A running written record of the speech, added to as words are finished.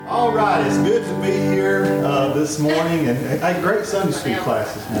All right, it's good to be here this morning, and I had great Sunday school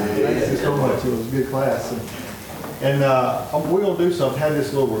class this morning. Thank you so much. It was a good class. And we're going to do something. I had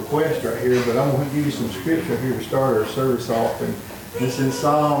this little request right here, but I'm going to give you some scripture here to start our service off. And it's in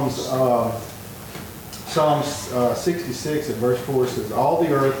Psalms 66 at verse 4. It says, all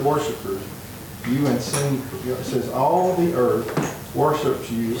the earth worshipers you and sing. It says, all the earth worships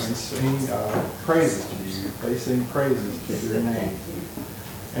you and sing praises to you. They sing praises to your name.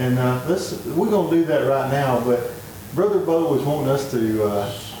 And we're going to do that right now, but Brother Bo was wanting us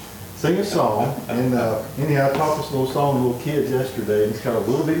to sing a song. And anyhow, I taught this little song to little kids yesterday, and it's called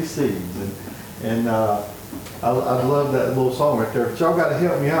Little Bitty Seeds. And I love that little song right there. But y'all got to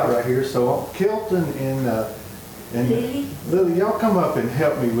help me out right here. So Kelton and Lily, y'all come up and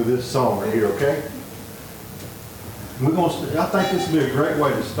help me with this song right here, okay? I think this will be a great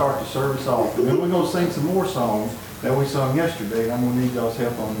way to start the service off. And then we're going to sing some more songs that we sung yesterday, and I'm going to need y'all's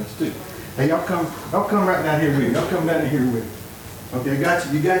help on this too. Hey, y'all come right down here with me. Y'all come down here with me. Okay, you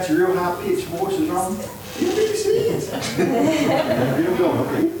got your real high-pitched voices on? You big seeds. You're going,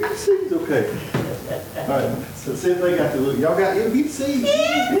 okay, you big seeds, okay. All right, so see if they got the look. Y'all got itty bitty seeds?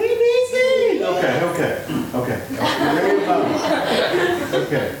 Itty bitty seeds. Okay.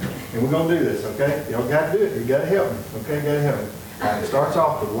 Okay. And we're going to do this, okay? Y'all got to do it. You got to help me. Okay, got to help me. All right, it starts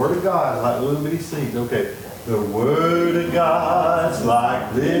off, the Word of God is like little bitty seeds. Okay. The Word of God's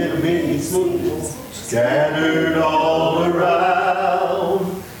like little bitty seeds scattered all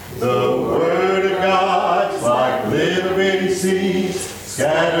around. The Word of God's like little bitty seeds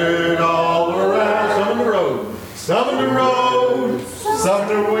scattered all around. Some in the road, some in the road,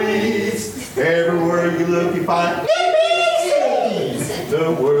 some in the weeds. Everywhere you look, you find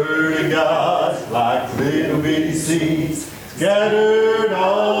the Word of God's like little bitty seeds scattered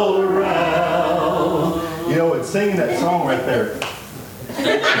all around. You know, it's singing that song right there.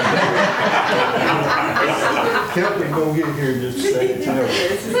 Kelton's going to get here in just a second. You know,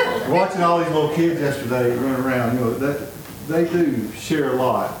 watching all these little kids yesterday run around, you know, they do share a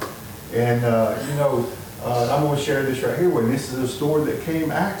lot. And, I'm going to share this right here with you. This is a story that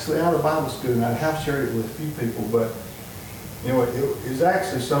came actually out of Bible school, and I have shared it with a few people, but you know, it was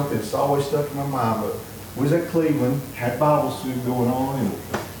actually something that's always stuck in my mind. But we was at Cleveland, had Bible school going on,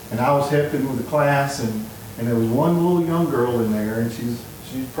 and I was helping with the class, and there was one little young girl in there, and she's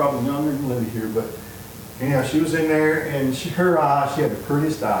probably younger than Linda here, but anyhow, she was in there, and her eyes, she had the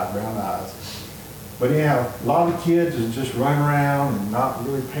prettiest eyes, brown eyes. But anyhow, a lot of kids was just running around and not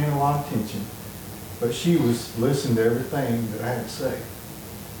really paying a lot of attention. But she was listening to everything that I had to say.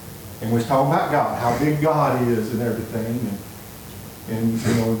 And was talking about God, how big God is and everything. And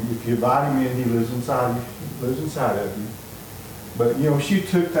you know, if you invite him in, he lives inside you. He lives inside of you. But you know, she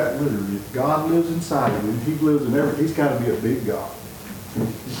took that literally. If God lives inside of you, he lives in everything. He's got to be a big God. And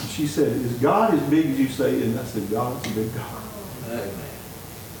she said, "Is God as big as you say?" And I said, "God is a big God." Amen.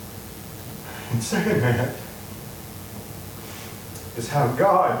 And saying that is how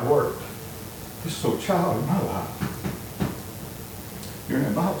God worked. This is so child in my life. You're in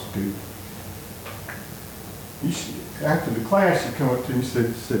a Bible school. After the class, she come up to me and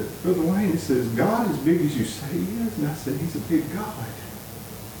said, "Brother Wayne," he says, "God as big as you say he is?" And I said, "He's a big God."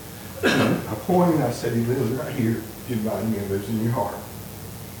 And I pointed and I said, "He lives right here. You invite me, he lives in your heart."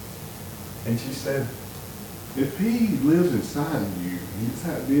 And she said, "If he lives inside of you, he's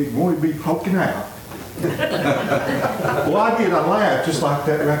that big, won't he be poking out?" Well, I laughed just like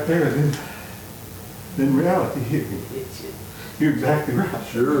that right there. And then reality hit me. You're exactly right.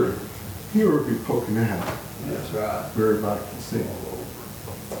 Sure. He ought to be poking out. That's right. Where everybody can see.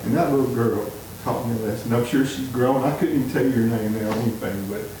 And that little girl taught me a lesson. I'm sure she's grown. I couldn't even tell you her name now or anything,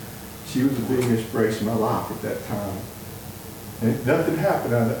 but she was a big inspiration in my life at that time. And nothing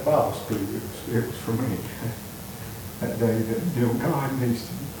happened out of that Bible school. It was for me. That day that, you know, God needs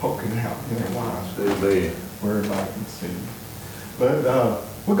to be poking out in our lives. Amen. Where everybody can see. But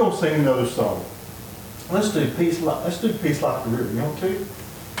we're going to sing another song. Let's do Peace Like the River. You want to?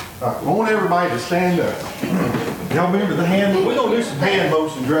 All right, I want everybody to stand up. Y'all remember the hand? We're going to do some hand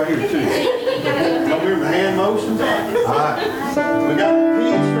motions right here too. Y'all remember the hand motions? All right. We got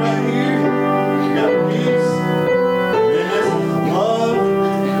peace right here. We got peace. And then this is love.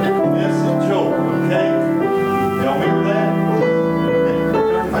 And this is joy. Okay? Y'all remember that? Okay.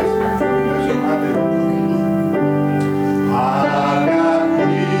 Turn face back. That's what I do. I got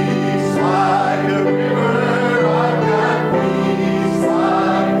peace like a river.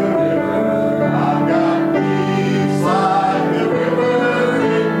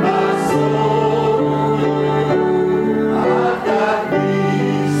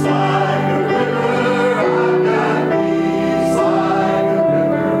 Peace like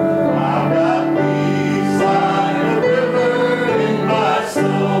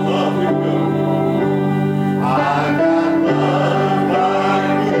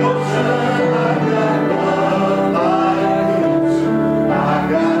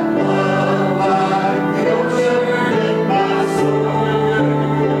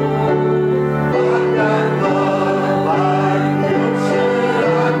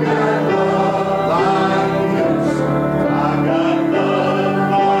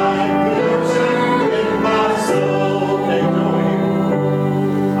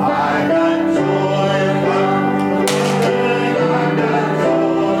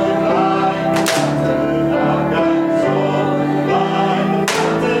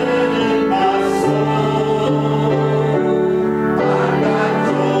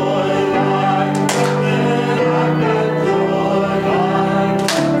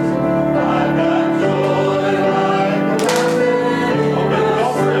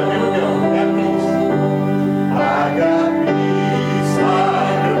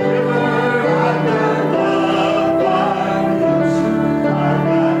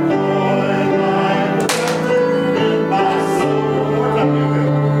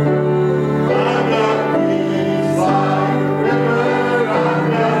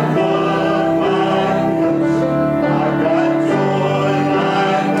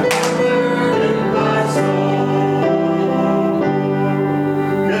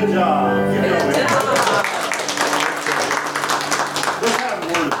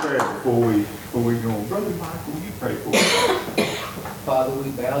before we go on? Brother Michael, you pray for us. Father, we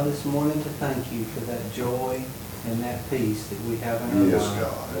bow this morning to thank you for that joy and that peace that we have in our Yes, lives.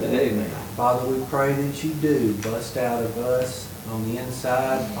 God. Amen. Father, we pray that you do bust out of us on the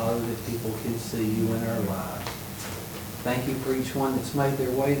inside, Father, that people can see you in our lives. Thank you for each one that's made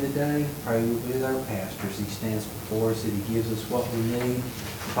their way today. Pray with our pastor as he stands before us, that he gives us what we need.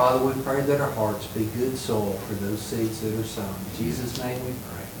 Father, we pray that our hearts be good soil for those seeds that are sown. In Jesus' name we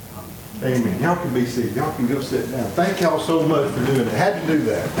pray. Amen. Amen. Y'all can be seated. Y'all can go sit down. Thank y'all so much for doing it. Had to do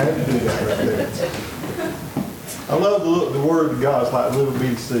that. Had to do that right there. I love the word of God. It's like little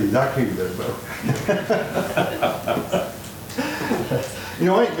bitty seeds. I keep there, bro. You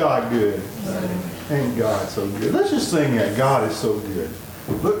know, ain't God good? Ain't God so good? Let's just sing that. God is so good.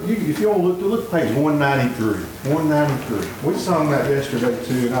 Look, if you want to look at page 193. 193. We sung that yesterday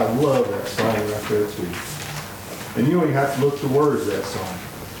too, and I love that song right there too. And you don't even have to look at the words of that song.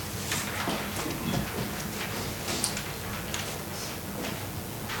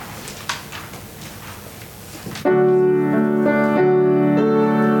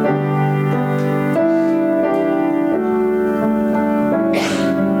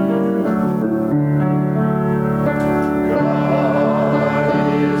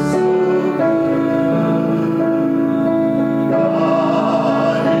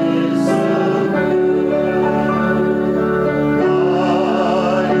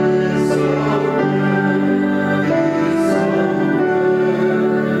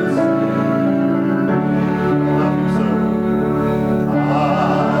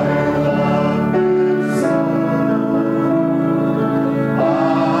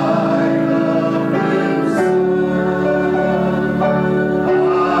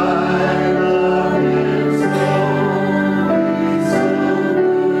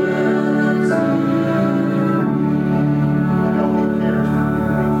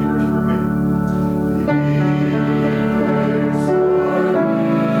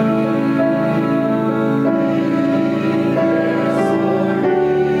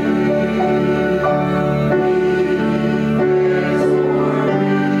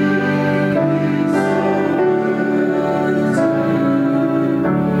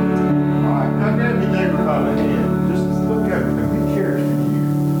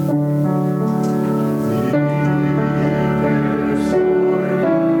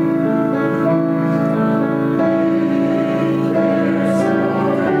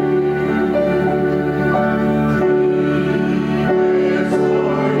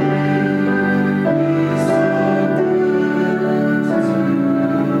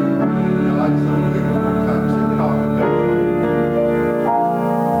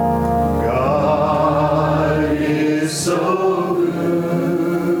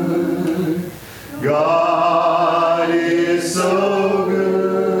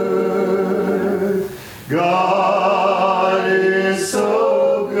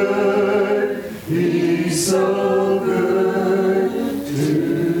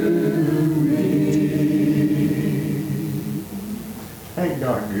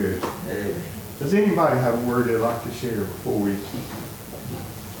 Does anybody have a word they'd like to share before we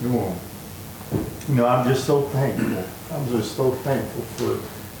go on? You know, I'm just so thankful. I'm just so thankful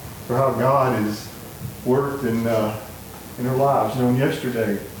for how God has worked in our lives. You know,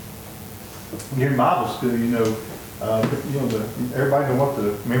 yesterday, in Bible school, everybody know what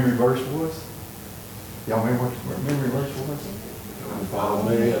the memory verse was? Y'all remember what the memory verse was? Follow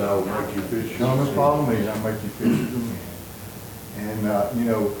me and I will make you fishers. Come and follow me and I'll make you fishers of men. And,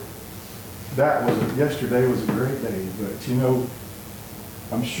 yesterday was a great day, but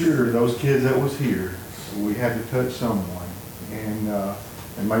I'm sure those kids that was here, we had to touch someone. And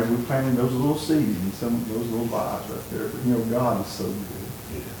maybe we planted those little seeds in some of those little lives right there. But God is so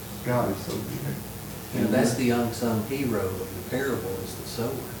good. God is so good. And that's the unsung hero of the parable, is the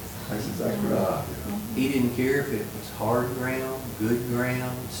sower. That's exactly right. He didn't care if it was hard ground, good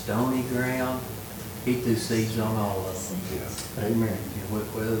ground, stony ground. He threw seeds on all of them. Yeah. Amen. And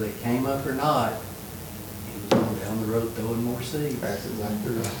whether they came up or not, he was on down the road throwing more seeds. That's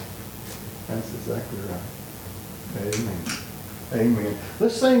exactly right. That's exactly right. Amen. Amen.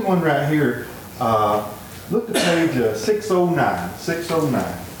 Let's sing one right here. Look at page 609. 609.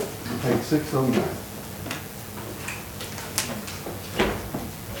 Page 609.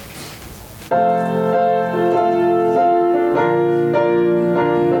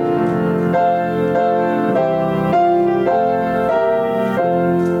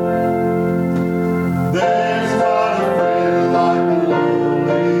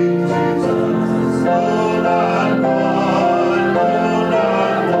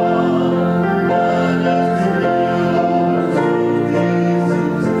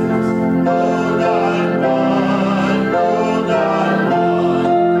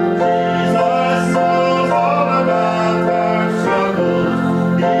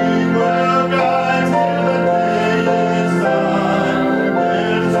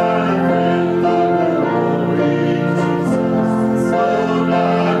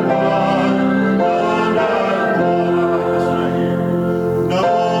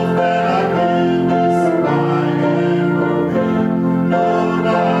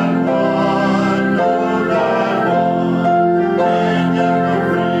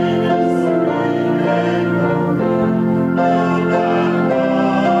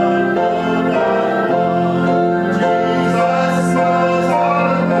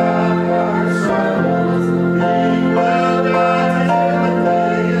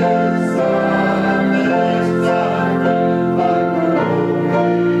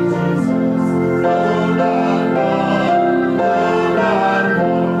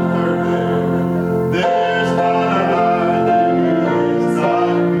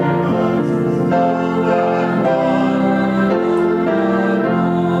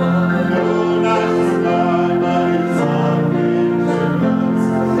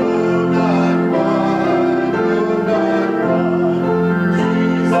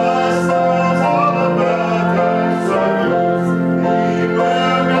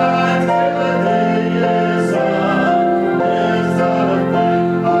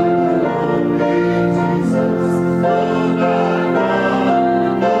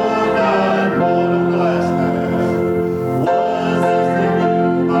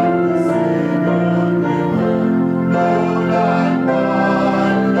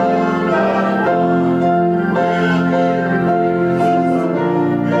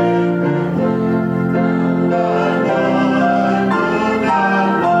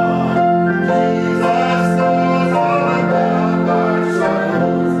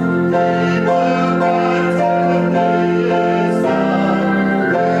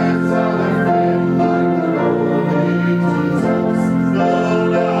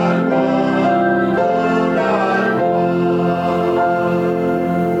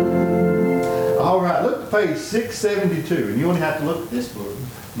 page 672, and you only have to look at this book,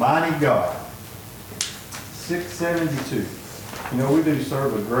 Mighty God. 672. You know, we do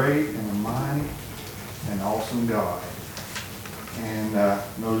serve a great and a mighty and awesome God. And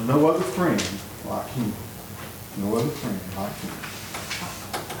there's no other friend like him. No other friend like him.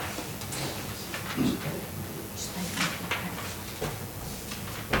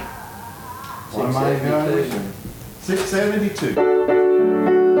 What a mighty God we serve. 672.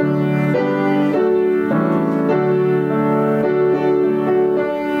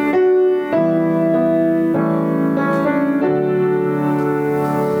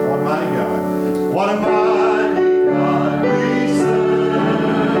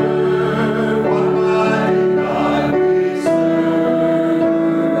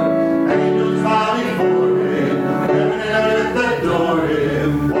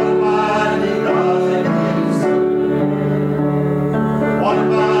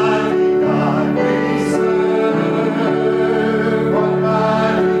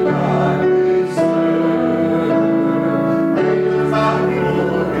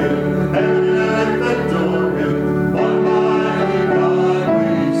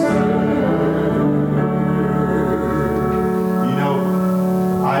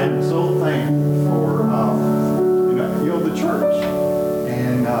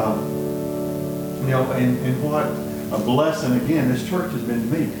 And what a blessing again this church has been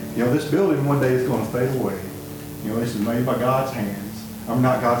to me. You know, this building one day is going to fade away. You know, this is made by God's hands. I'm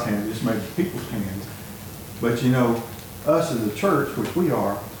not God's hands, it's made by people's hands. But you know, us as a church, which we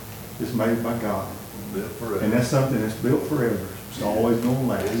are, is made by God. Built forever. And that's something that's built forever. It's always going to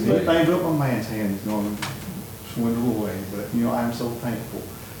last. Anything built by man's hand is going to swindle away. But you know, I'm so thankful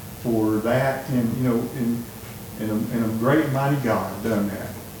for that. And you know, and a great mighty God done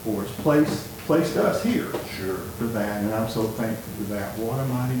that for us. Placed us here Sure. for that, and I'm so thankful for that. What a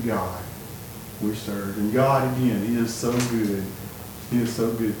mighty God we serve. And God, again, He is so good. He is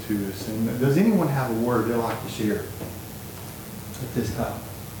so good to us. And does anyone have a word they'd like to share at this time?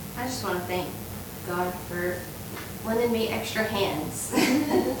 I just want to thank God for lending me extra hands.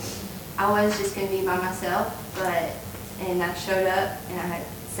 I was just going to be by myself, and I showed up and I had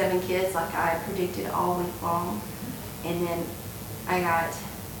 7 kids like I predicted all week long. And then I got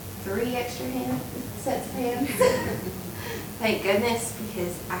 3 extra sets of hands. Thank goodness,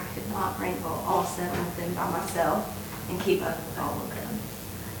 because I could not wrangle all 7 of them by myself and keep up with all of them.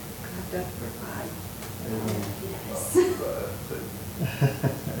 God does provide. Yes.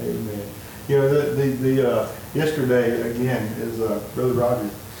 Amen. You know, the yesterday again, as Brother Roger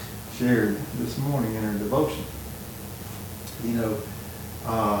shared this morning in our devotion, you know,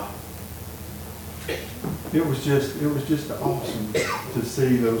 it was just awesome to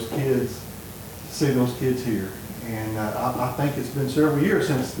see those kids here. And I think it's been several years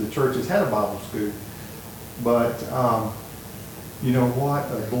since the church has had a Bible school. But you know what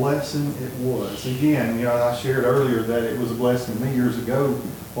a blessing it was. Again, you know, I shared earlier that it was a blessing to me years ago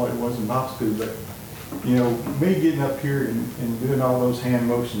what it was in Bible school. But you know, me getting up here and doing all those hand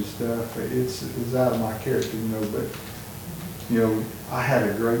motion stuff, it's out of my character, you know. But you know, I had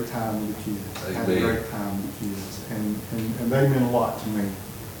a great time with the kids. I had a great time with the kids, and they meant a lot to me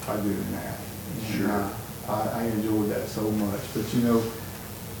by doing that. And, Sure. I enjoyed that so much. But you know,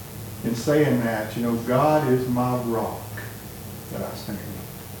 in saying that, you know, God is my rock that I stand on.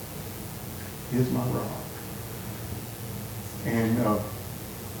 He is my rock. And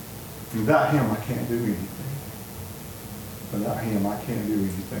without Him, I can't do anything. Without Him, I can't do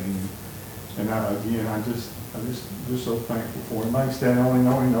anything. And I'm just so thankful for Him. I can stand on and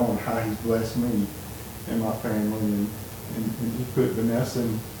on and on how He's blessed me and my family, and just put Vanessa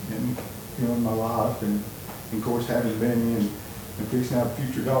in you know, in my life, and of course having Benny and fixing to have a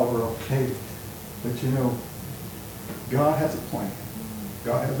future daughter, okay. But you know, God has a plan.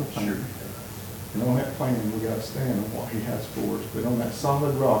 God has a plan. Sure. And on that plan, we got to stand on what He has for us. But on that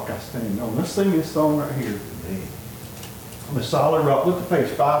solid rock, I stand on. Let's sing this song right here. On the solid rock. Look at page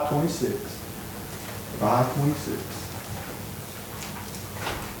 526. 526.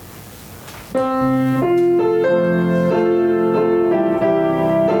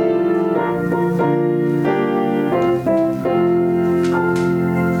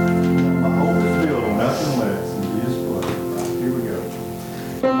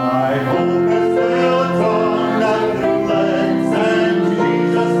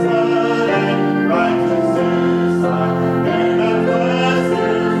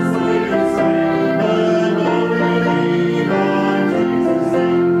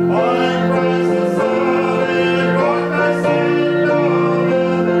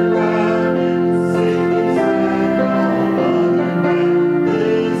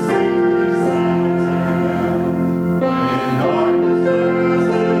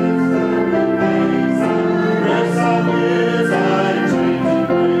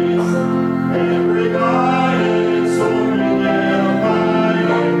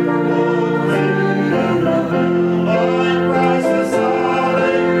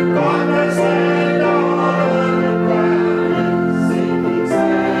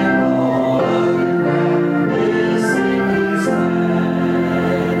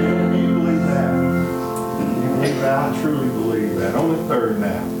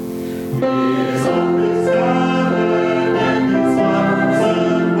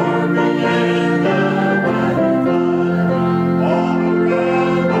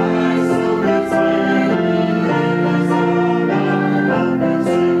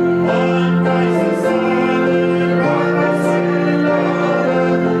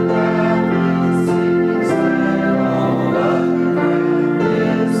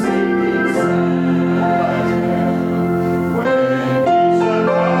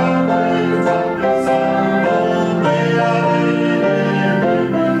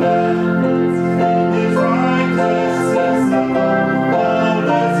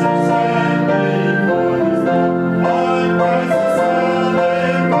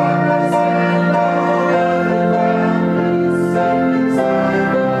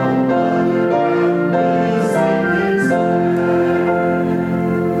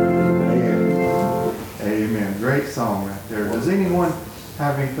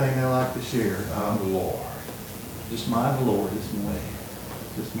 anything they'd like to share? Lord. Just mind the Lord this morning.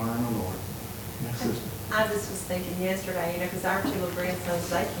 Just mind the Lord. Yes, sister. I just was thinking yesterday, because our two little grandsons,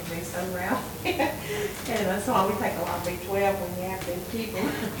 they can be so rowdy. And that's why we take a lot of B12 when you have to keep them.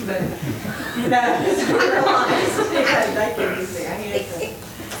 But, just to be real honest, they can be very handsome.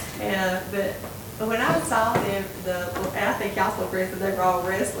 But when I saw them, and I think y'all saw grandsons, they were all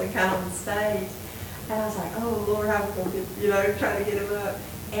wrestling kind of on the stage. And I was like, oh Lord, how we going to get, try to get them up.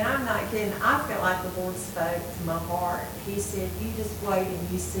 And I'm not kidding, I felt like the Lord spoke to my heart. He said, you just wait and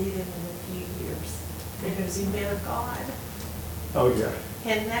you see them in a few years. And it was the men of God. Oh, yeah.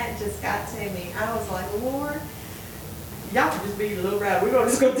 And that just got to me. I was like, Lord, y'all can just be a little rowdy. We're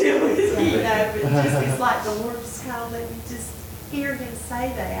just going to deal with it, But it's like the Lord just kind of let me just hear him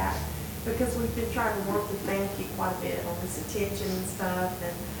say that. Because we've been trying to work with Matthew quite a bit on this attention and stuff.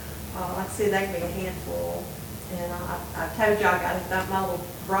 And like I said, they can be a handful. And I told you I got my little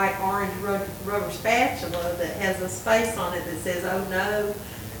bright orange rubber spatula that has a space on it that says, oh no.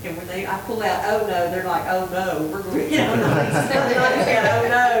 And when I pull out, oh no, they're like, oh no, we're going to, oh no,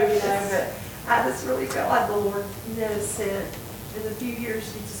 but I just really felt like the Lord, said, in a few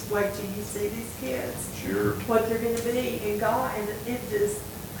years, you just wait till you see these kids. Sure. What they're going to be, and God, and it just,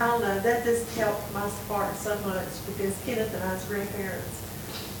 I don't know, that just helped my heart so much, because Kenneth and I's grandparents,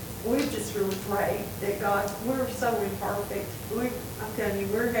 we've just really prayed that God, we're so imperfect. I'm telling you,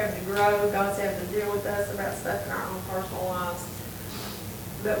 we're having to grow, God's having to deal with us about stuff in our own personal lives.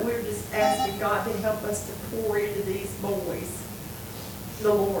 But we're just asking God to help us to pour into these boys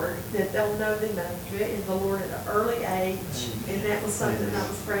the Lord, that they'll know the name in the Lord at an early age. And that was something I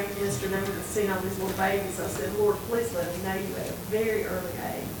was praying yesterday when I seen all these little babies. I said, Lord, please let them know you at a very early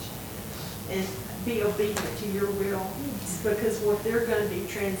age. And be obedient to your will. Because what they're going to be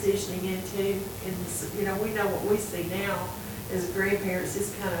transitioning into, and we know what we see now as grandparents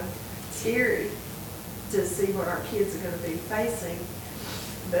is kind of scary to see what our kids are going to be facing.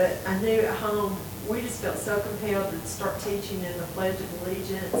 But I knew at home, we just felt so compelled to start teaching them the Pledge of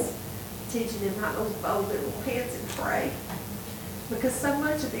Allegiance, teaching them how to fold their little hands and pray. Because so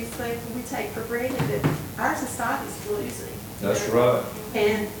much of these things we take for granted that our society's losing. That's right.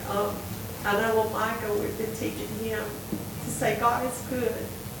 And I know with Michael, we've been teaching him to say, God is good,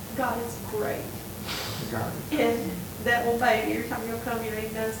 God is great. God. And that little baby, every time he'll come, he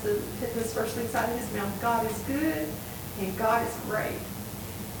knows this first thing out of his mouth, God is good and God is great.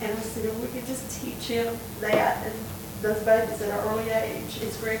 And I said, if we could just teach him that, and those babies at an early age,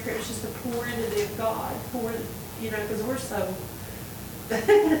 as grandparents, just to pour into them God, because we're so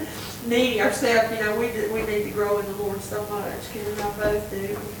needy ourselves, we need to grow in the Lord so much. Ken and I both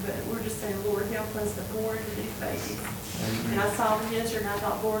do, but we're just saying, Lord, help us to pour into these babies. Amen. And I saw them yesterday, and I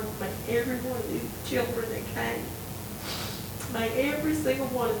thought, Lord, make every one of these children that came, may every single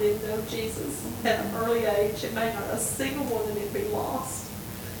one of them know Jesus at an early age, and may not a single one of them be lost.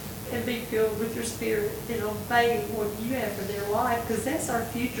 And be filled with your spirit and obeying what you have for their life, because that's our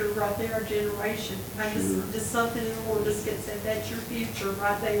future right there, our generation. Just something in the Lord just gets said, that's your future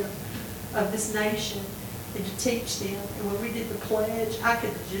right there of this nation, and to teach them. And when we did the pledge, I could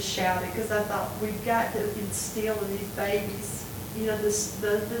have just shouted, because I thought we've got to instill in these babies,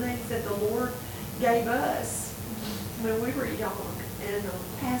 the things that the Lord gave us when we were young, and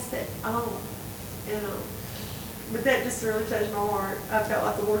pass that on. And but that just really touched my heart. I felt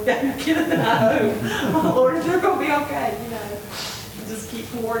like the Lord gave me Kenneth and I hope. Oh, Lord, they're going to be okay, Just keep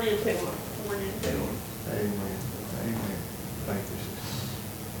pouring into them, Amen. Amen. Thank you, sister.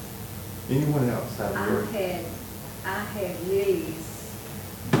 Anyone else have a word? I had Lily's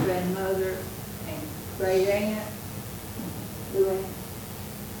grandmother and great aunt doing,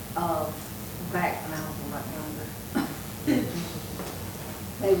 back when I was a lot younger.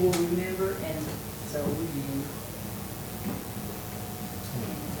 They will remember, and so will you.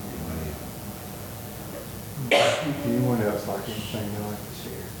 Anyone else like anything they'd like to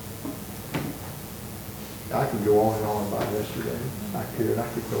share? I could go on and on about yesterday. I could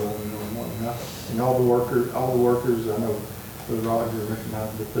go on and on. And all the workers, I know Brother Roger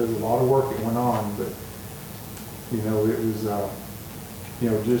recognized that there's a lot of work that went on, but it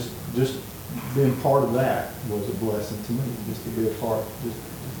was just being part of that was a blessing to me, just to be a part, just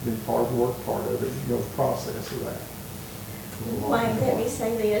being part of the work part of it, the process of that. Wayne, let me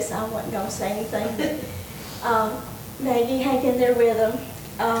say this. I wasn't going to say anything, but Maggie, hang in there with them.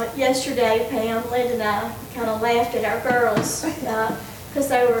 Yesterday, Pam, Linda, and I kind of laughed at our girls because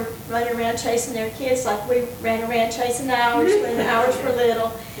they were running around chasing their kids like we ran around chasing ours when ours were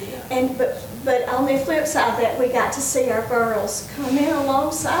little. And but on the flip side of that, we got to see our girls come in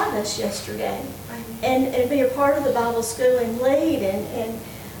alongside us yesterday and be a part of the Bible school and lead. And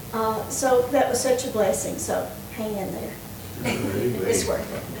So that was such a blessing, so hang in there. It's worth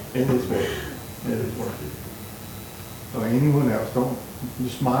it. It is worth it. It is worth it. So anyone else, don't,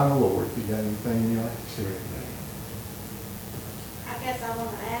 just mind the Lord if you got anything you like to share today. I guess I want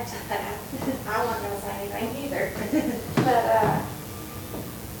to add to that. I wasn't going to say anything either. But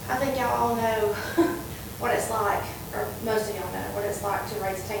I think y'all all know what it's like, or most of y'all know what it's like to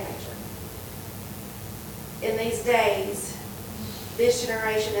raise a teenager. In these days, this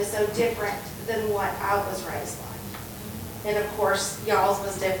generation is so different than what I was raised like. And of course, y'all's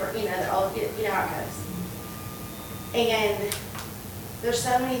was different, you know how it goes. And there's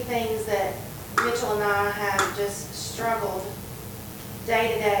so many things that Mitchell and I have just struggled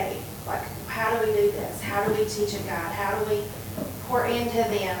day to day. Like, how do we do this? How do we teach a God? How do we pour into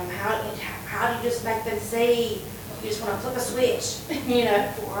them? How do you just make them see? You just want to flip a switch,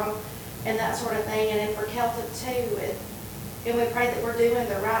 for them, and that sort of thing. And then for Kelton too, and we pray that we're doing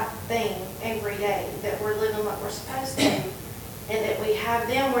the right thing every day, that we're living what we're supposed to, and that we have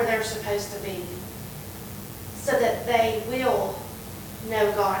them where they're supposed to be, so that they will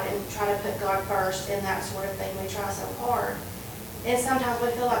know God and try to put God first and that sort of thing. We try so hard. And sometimes we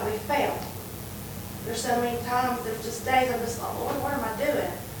feel like we failed. There's so many times, there's just days I'm just like, Lord, what am I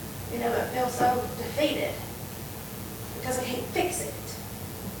doing? It feels so defeated because I can't fix it.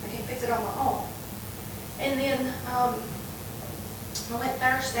 I can't fix it on my own. And then I went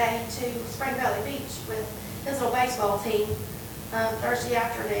Thursday to Spring Valley Beach with his little baseball team Thursday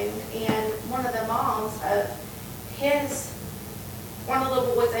afternoon, and one of the moms of one of the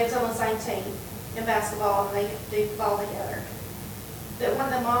little boys, they was on the same team in basketball, and they do ball together. But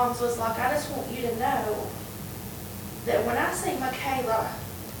one of the moms was like, I just want you to know that when I see Michaela,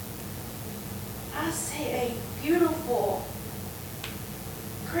 I see a beautiful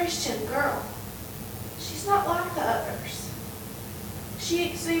Christian girl. She's not like the others.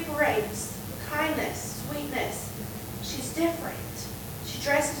 She exuberates kindness, sweetness. She's different. She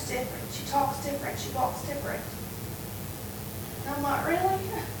dresses different. She talks different. She walks different. And I'm like, really?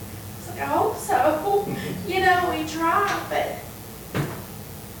 It's like, I hope so. We try, but,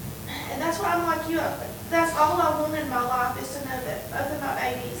 and that's why I'm like you. That's all I want in my life, is to know that both of my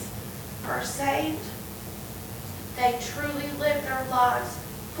babies are saved. They truly live their lives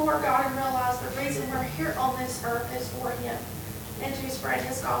for God and realize the reason we're here on this earth is for Him, and to spread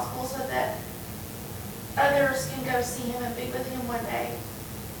His gospel so that others can go see Him and be with Him one day.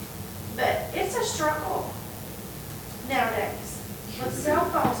 But it's a struggle nowadays with cell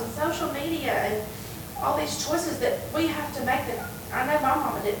phones and social media and all these choices that we have to make that I know my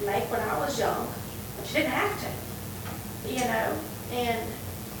mama didn't make when I was young. She didn't have to, and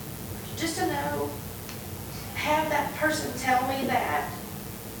just to know, have that person tell me that,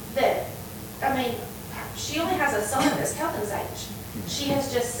 she only has a son that's Kelton's age. She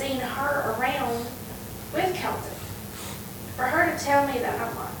has just seen her around with Kelton. For her to tell me that,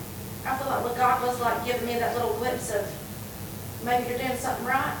 I feel like God was like giving me that little glimpse of maybe you're doing something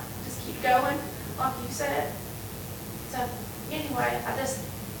right. Just keep going, like you said. So anyway,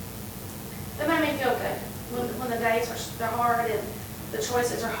 that made me feel good when the days are hard and the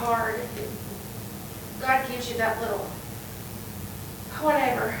choices are hard. God gives you that little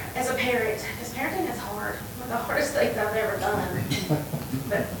whatever as a parent, because parenting is hard. One of the hardest things I've ever done.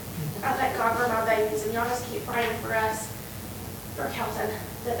 But I thank God for my babies, and y'all just keep praying for us, for Kelton,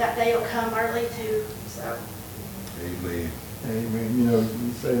 that day will come early too. So. Amen. Amen.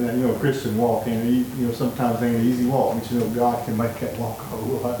 You say that, Christian walk, sometimes ain't an easy walk, but God can make that walk a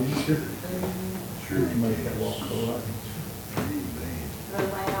whole lot easier. Sure. He can make that walk a whole lot easier. Amen. Brother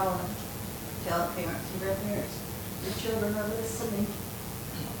Wayne, I want to tell parents and grandparents, the children are listening.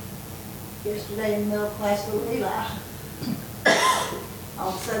 Yesterday in middle class, little Eli, all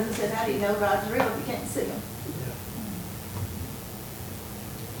of a sudden said, how do you know God's real if you can't see Him?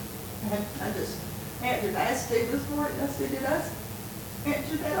 And I just answered. I asked Steve this morning, I said, did I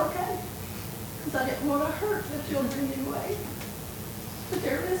answer that okay? Because I didn't want to hurt the children anyway. But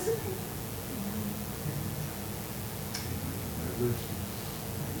they're listening.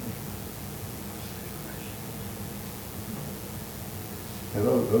 And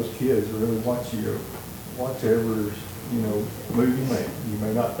those kids really watch whatever, move you make. You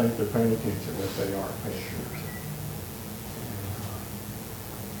may not think they're paying attention, but they are paying attention.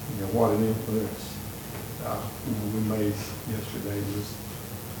 What an influence we made yesterday was,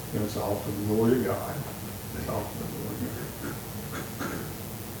 it's all for the glory of God. It's all for the glory of God.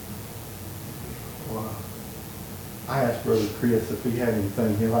 Well, I asked Brother Chris if he had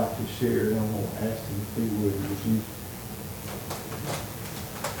anything he'd like to share, and I'm going to ask him if he would. Would you?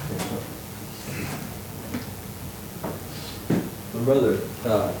 My brother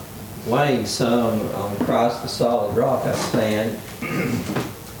Wayne sung on Christ the Solid Rock I Stand.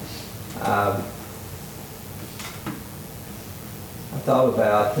 I thought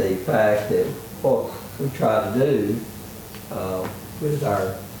about the fact that what we try to do with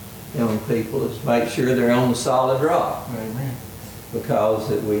our young people is make sure they're on the solid rock. Amen. Because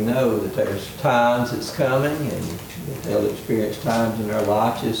that we know that there's times that's coming, and that they'll experience times in their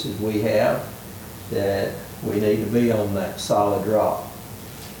life just as we have, that we need to be on that solid rock.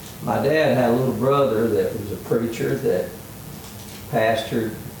 My dad had a little brother that was a preacher that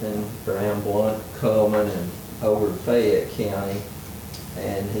pastored around Blunt, Coleman, and over in Fayette County.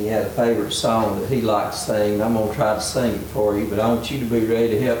 And he had a favorite song that he liked to sing. I'm going to try to sing it for you, but I want you to be ready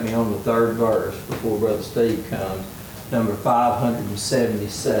to help me on the third verse before Brother Steve comes. Number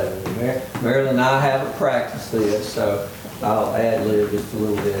 577. Marilyn and I haven't practiced this, so I'll ad-lib just a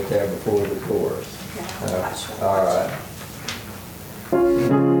little bit there before the chorus. All right.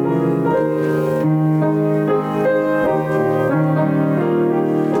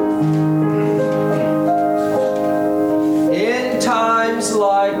 In times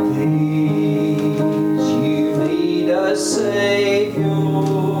like these, you need a Savior.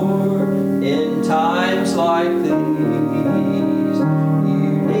 In times like these,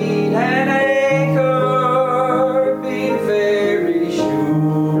 you need an anchor. Be very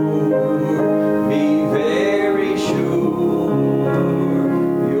sure. Be very sure.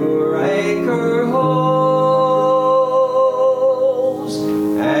 Your anchor holds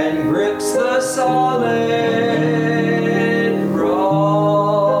and grips the solid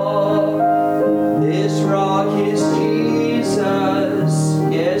rock. This rock is Jesus.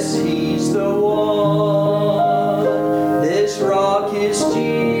 Yes, He's the one. This rock is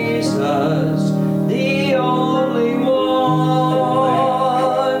Jesus, the only one.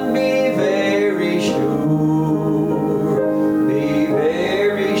 Be very sure. Be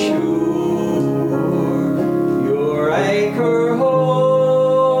very sure. Your anchor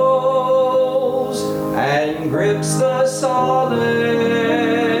holds and grips the solid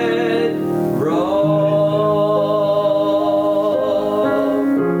rock.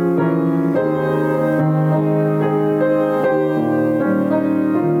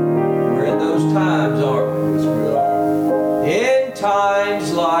 We're in those times, aren't we? Yes, we are. In times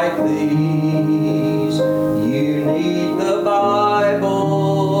like these, you need the Bible.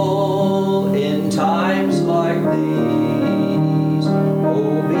 In times like these,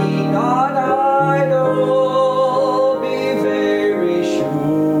 oh, be not idle. Be very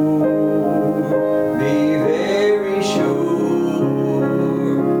sure. Be very sure.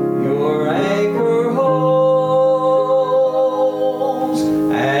 Your anchor holds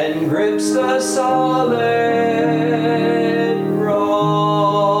and grips the solid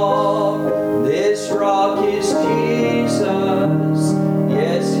rock. This rock is Jesus.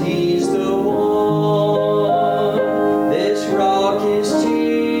 Yes, He's the one. This rock is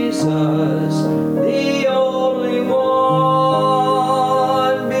Jesus, the only one.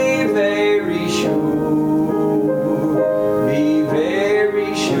 Be very sure. Be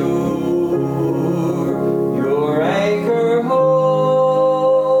very sure. Your anchor holds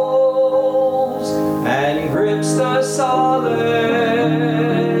and grips the solid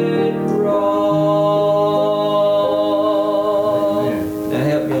rock. Now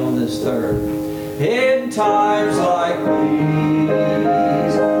help me on this third. In times like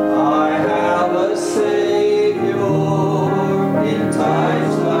these, I have a Savior. In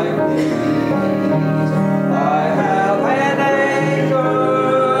times like these, I have an anchor.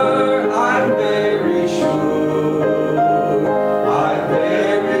 I'm very sure. I'm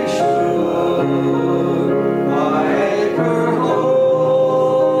very sure. My anchor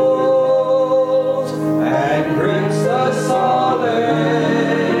holds and grips the solid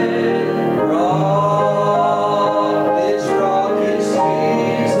rock. This rock is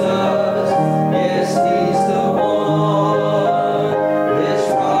Jesus. Yes, He's the one. This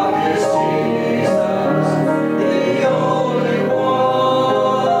rock is Jesus, the only one.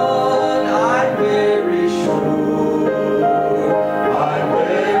 I'm very sure. I'm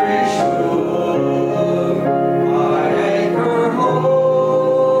very sure. My anchor holds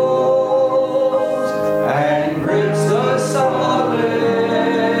and grips the solid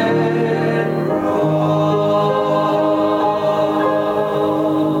rock.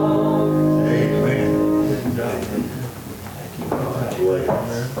 Amen. Good job.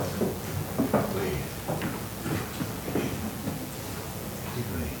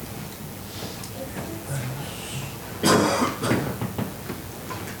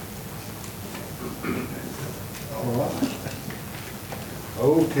 All right.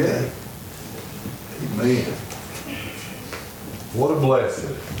 Okay. Amen. what a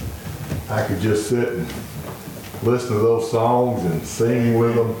blessing. I could just sit and listen to those songs and sing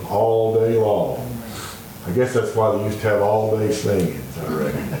with them all day long. I guess that's why they used to have all day singings, I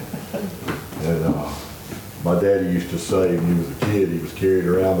reckon. And my daddy used to say when he was a kid, he was carried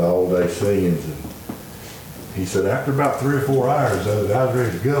around the all day singings, and he said after about 3 or 4 hours I was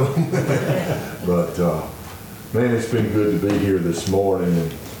ready to go. But man, it's been good to be here this morning,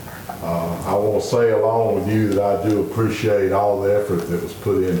 and I want to say along with you that I do appreciate all the effort that was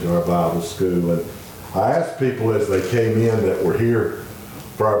put into our Bible school. And I asked people as they came in that were here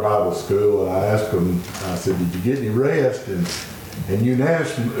for our Bible school, and I asked them, I said, did you get any rest? And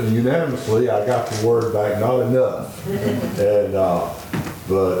unanimously, I got the word back, not enough. And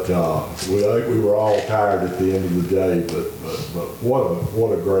but we were all tired at the end of the day. But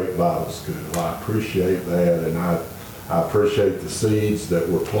what a great Bible school! I appreciate that, and I appreciate the seeds that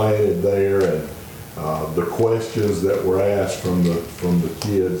were planted there, and the questions that were asked from the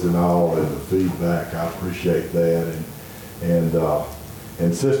kids and all, and the feedback. I appreciate that,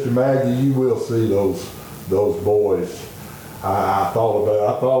 and Sister Maggie, you will see those boys. I thought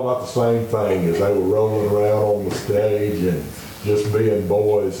about the same thing as they were rolling around on the stage and just being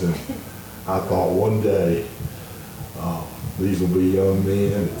boys, and I thought one day these will be young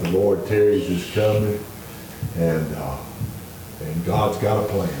men if the Lord tarries is coming, and God's got a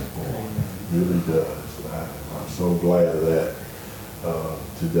plan for them. He really does. I'm so glad of that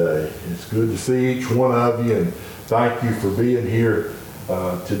today. It's good to see each one of you, and thank you for being here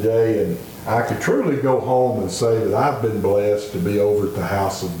today. And I could truly go home and say that I've been blessed to be over at the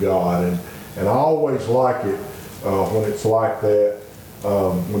house of God, and I always like it when it's like that,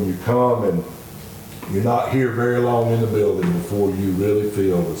 when you come and you're not here very long in the building before you really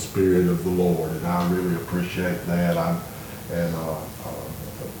feel the Spirit of the Lord, and I really appreciate that.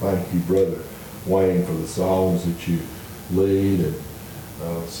 Thank you, Brother Wayne, for the songs that you lead,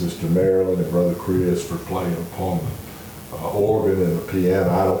 and Sister Marilyn and Brother Chris for playing upon the organ and the piano.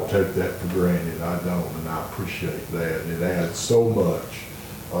 I don't take that for granted. I don't, and I appreciate that. It adds so much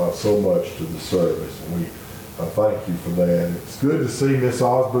to the service. And we thank you for that. It's good to see Miss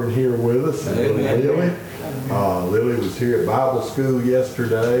Osborne here with us, and Lily. Lily was here at Bible school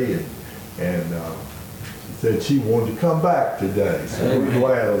yesterday, and she said she wanted to come back today. So we're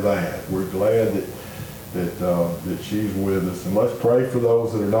glad of that. We're glad that she's with us. And let's pray for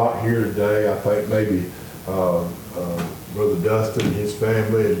those that are not here today. I think maybe Brother Dustin and his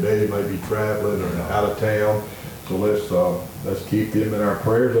family and Betty may be traveling or out of town. So let's keep them in our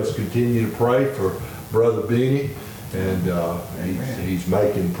prayers. Let's continue to pray for Brother Benny, and he's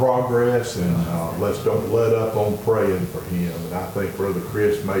making progress, and let's don't let up on praying for him. And I think Brother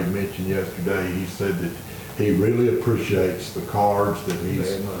Chris made mention yesterday, he said that he really appreciates the cards that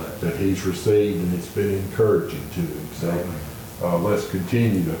he's received, and it's been encouraging to him. So let's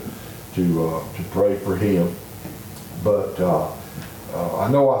continue to pray for him. But I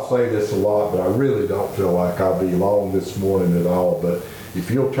know I say this a lot, but I really don't feel like I'll be long this morning at all. But if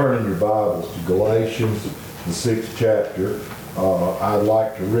you'll turn in your Bibles to Galatians, the 6th chapter, I'd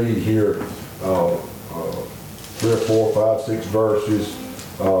like to read here 3 or 4, 5, 6 verses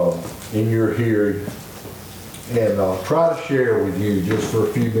in your hearing, and try to share with you just for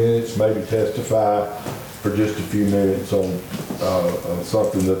a few minutes, maybe testify for just a few minutes on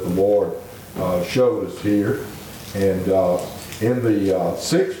something that the Lord showed us here. And in the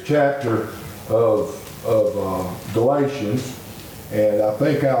 6th chapter of Galatians, and I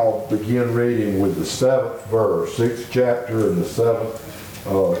think I'll begin reading with the 7th verse, 6th chapter and the 7th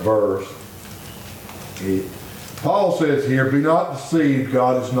verse. Paul says here, "Be not deceived,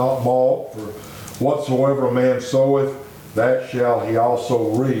 God is not mocked, for whatsoever a man soweth, that shall he also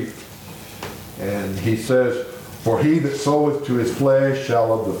reap." And he says, "For he that soweth to his flesh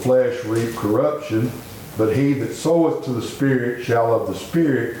shall of the flesh reap corruption, but he that soweth to the Spirit shall of the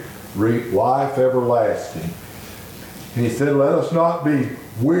Spirit reap life everlasting." And he said, "Let us not be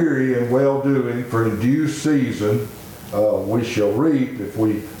weary in well-doing, for in due season we shall reap if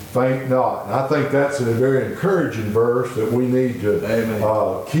we faint not." And I think that's a very encouraging verse that we need to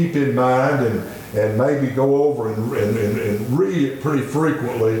keep in mind and maybe go over and read it pretty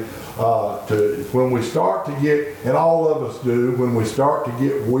frequently. When we start to get, and all of us do, when we start to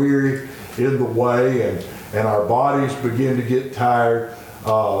get weary in the way and our bodies begin to get tired,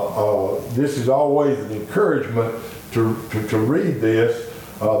 this is always an encouragement to read this,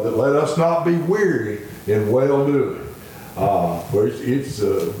 that let us not be weary in well-doing.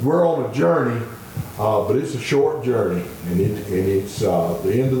 We're on a journey, but it's a short journey, and it's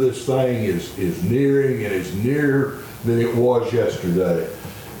the end of this thing is nearing, and it's nearer than it was yesterday.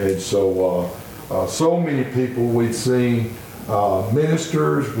 And so so many people we've seen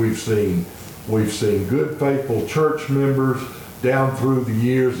ministers, we've seen good, faithful church members down through the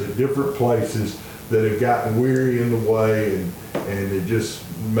years at different places that have gotten weary in the way and have just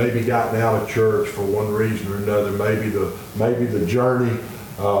maybe gotten out of church for one reason or another. Maybe the journey.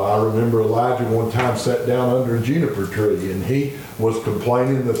 I remember Elijah one time sat down under a juniper tree and he was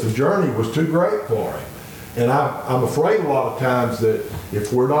complaining that the journey was too great for him. And I'm afraid a lot of times that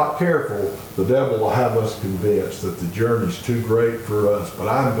if we're not careful, the devil will have us convinced that the journey's too great for us. But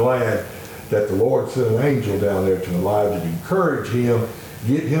I'm glad that the Lord sent an angel down there to Elijah to encourage him,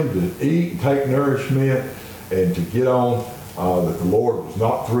 get him to eat and take nourishment, and to get on, that the Lord was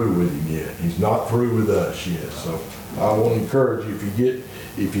not through with him yet. He's not through with us yet. So I want to encourage you,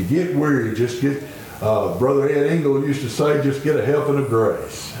 if you get weary, just get, Brother Ed Engel used to say, just get a helping of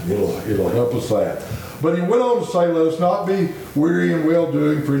grace. It'll help us out. But he went on to say, let us not be weary in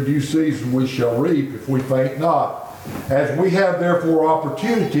well-doing, for in due season we shall reap if we faint not. As we have therefore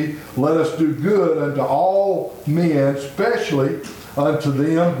opportunity, let us do good unto all men, especially unto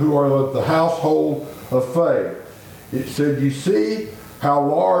them who are of the household of faith. It said, you see how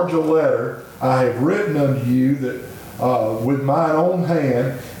large a letter I have written unto you that with mine own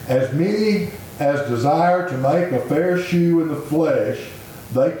hand, as many as desire to make a fair shew in the flesh,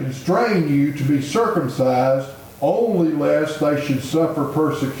 they constrain you to be circumcised, only lest they should suffer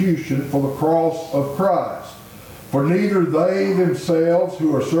persecution for the cross of Christ. For neither they themselves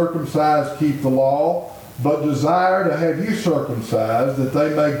who are circumcised keep the law, but desire to have you circumcised, that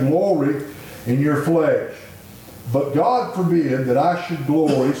they may glory in your flesh. But God forbid that I should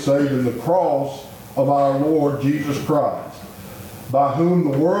glory save in the cross of our Lord Jesus Christ, by whom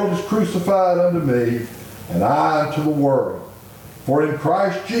the world is crucified unto me, and I unto the world. For in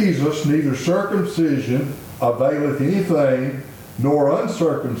Christ Jesus neither circumcision availeth anything, nor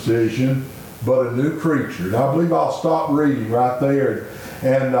uncircumcision, but a new creature. And I believe I'll stop reading right there.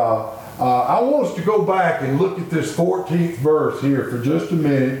 And I want us to go back and look at this 14th verse here for just a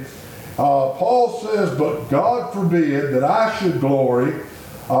minute. Paul says, but God forbid that I should glory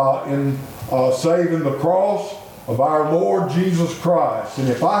save in the cross of our Lord Jesus Christ. And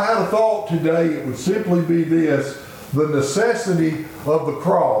if I had a thought today, it would simply be this: the necessity of the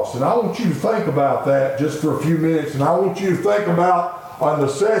cross. And I want you to think about that just for a few minutes. And I want you to think about a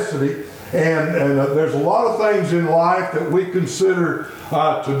necessity. And there's a lot of things in life that we consider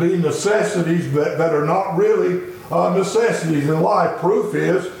to be necessities that are not really necessities in life. Proof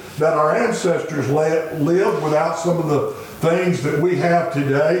is that our ancestors lived without some of the things that we have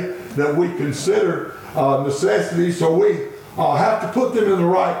today that we consider necessities. So we have to put them in the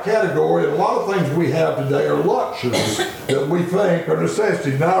right category. And a lot of things we have today are luxuries that we think are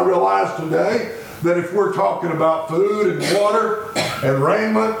necessities. Now I realize today that if we're talking about food and water and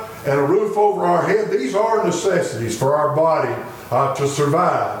raiment and a roof over our head, these are necessities for our body to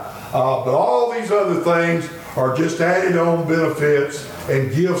survive. But all these other things are just added on benefits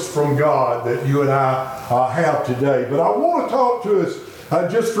and gifts from God that you and I have today. But I want to talk to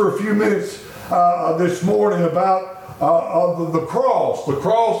us just for a few minutes this morning about the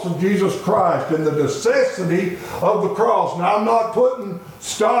cross of Jesus Christ, and the necessity of the cross. Now, I'm not putting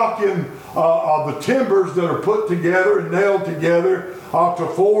stock in the timbers that are put together and nailed together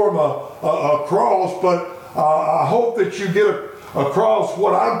to form a cross, but I hope that you get across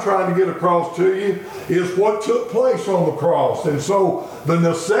what I'm trying to get across to you is what took place on the cross. And so the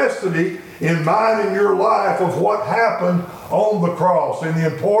necessity in mine and your life of what happened on the cross and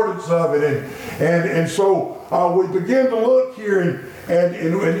the importance of it. And so we begin to look here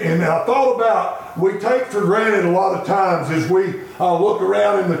and I thought about, we take for granted a lot of times as we look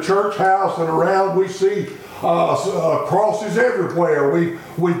around in the church house and around, we see crosses everywhere.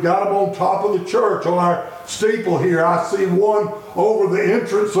 We've got them on top of the church, on our steeple here. I see one over the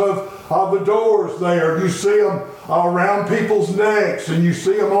entrance of the doors there. You see them around people's necks, and you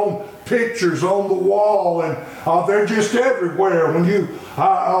see them on pictures on the wall, and they're just everywhere. When you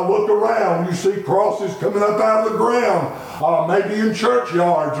look around, you see crosses coming up out of the ground, maybe in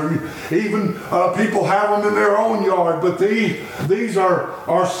churchyards, or even people have them in their own yard. But these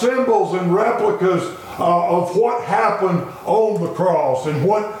are symbols and replicas of what happened on the cross and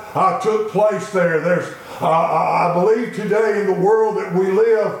what took place there. I believe today in the world that we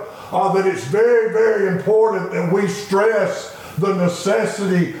live that it's very, very important that we stress the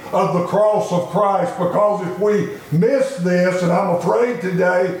necessity of the cross of Christ, because if we miss this, and I'm afraid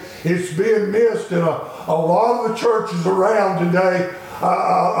today it's being missed in a lot of the churches around today,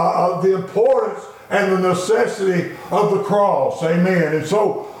 the importance and the necessity of the cross. Amen. And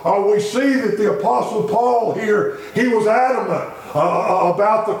so we see that the Apostle Paul here, he was adamant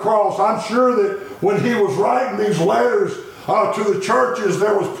about the cross. I'm sure that when he was writing these letters to the churches,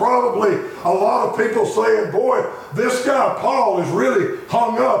 there was probably a lot of people saying, boy, this guy Paul is really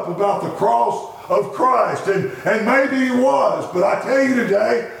hung up about the cross of Christ. And maybe he was, but I tell you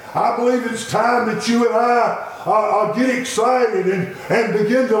today, I believe it's time that you and I get excited and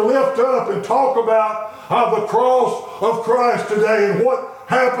begin to lift up and talk about the cross of Christ today and what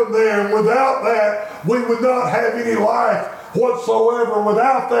happened there. And without that, we would not have any life whatsoever.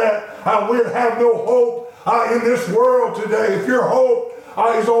 Without that, we'd have no hope in this world today. If your hope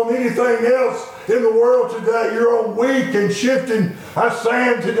is on anything else in the world today, you're on weak and shifting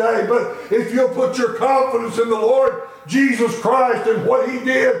sand today. But if you'll put your confidence in the Lord Jesus Christ and what He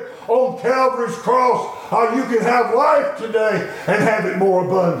did on Calvary's cross, you can have life today and have it more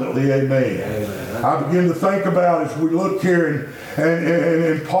abundantly. Amen. Amen. I begin to think about as we look here,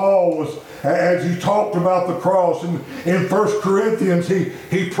 and Paul was, as he talked about the cross in 1 Corinthians,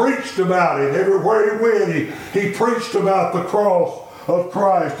 he preached about it. Everywhere he went, he preached about the cross of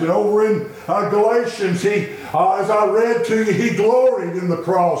Christ. And over in Galatians, as I read to you, he gloried in the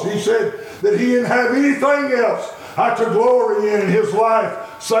cross. He said that he didn't have anything else to glory in his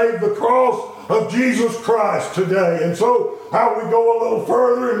life save the cross of Jesus Christ today. And so we go a little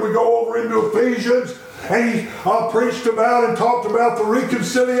further and we go over into Ephesians, and he preached about and talked about the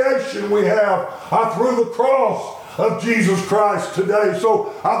reconciliation we have through the cross of Jesus Christ today.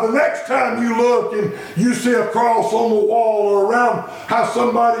 So the next time you look and you see a cross on the wall or around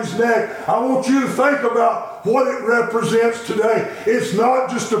somebody's neck, I want you to think about what it represents today. It's not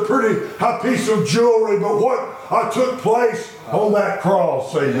just a pretty piece of jewelry, but what took place on that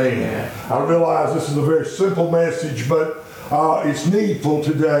cross. Amen. I realize this is a very simple message, but it's needful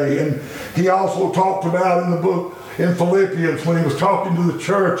today. And he also talked about in the book in Philippians, when he was talking to the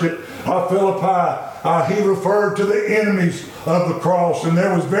church at Philippi, he referred to the enemies of the cross, and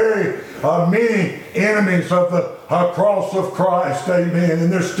there was very many enemies of the cross of Christ. Amen.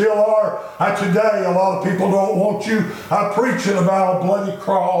 And there still are today. A lot of people don't want you preaching about a bloody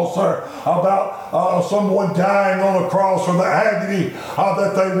cross or about someone dying on a cross or the agony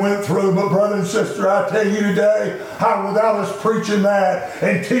that they went through. But brother and sister, I tell you today, without us preaching that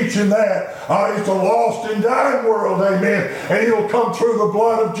and teaching that, it's a lost and dying world. Amen. And it'll come through the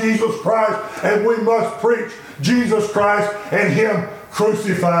blood of Jesus Christ, and we must preach Jesus Christ and Him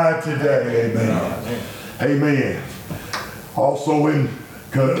crucified today. Amen. Amen. Also in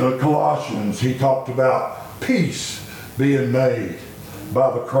Colossians, he talked about peace being made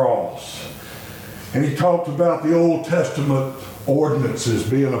by the cross. And he talked about the Old Testament ordinances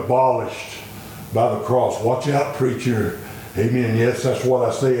being abolished by the cross. Watch out, preacher. Amen. Yes, that's what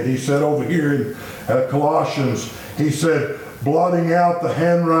I said. He said over here in Colossians, he said, blotting out the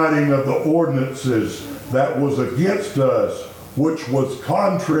handwriting of the ordinances that was against us, which was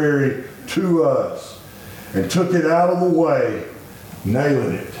contrary to us, and took it out of the way,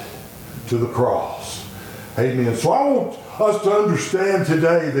 nailing it to the cross. Amen. So I want us to understand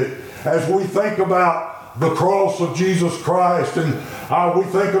today that as we think about the cross of Jesus Christ, and we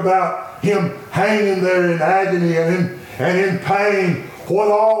think about Him hanging there in agony and in pain, what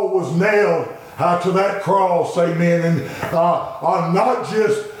all was nailed to that cross. Amen. And not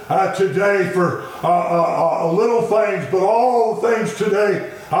just today for little things, but all the things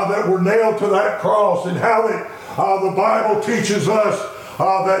today that were nailed to that cross, and how that the Bible teaches us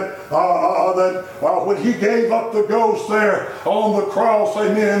that when He gave up the ghost there on the cross,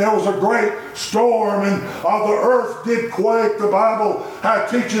 amen, there was a great storm, and the earth did quake. The Bible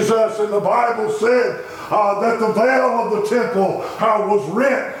teaches us, and the Bible said that the veil of the temple was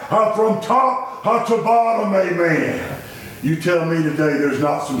rent from top to bottom. Amen. You tell me today there's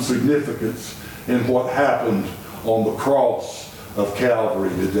not some significance in what happened on the cross of Calvary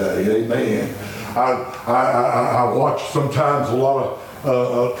today. Amen. I watch sometimes a lot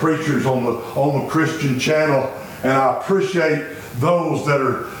of preachers on the Christian channel, and I appreciate those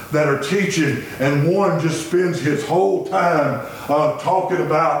that are teaching, and one just spends his whole time talking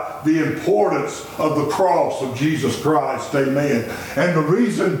about the importance of the cross of Jesus Christ. Amen. And the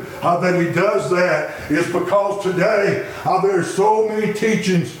reason that he does that is because today there's so many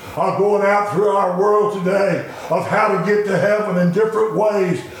teachings going out through our world today of how to get to heaven in different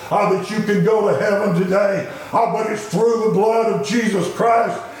ways that you can go to heaven today. But it's through the blood of Jesus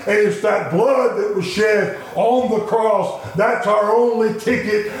Christ. And it's that blood that was shed on the cross. That's our only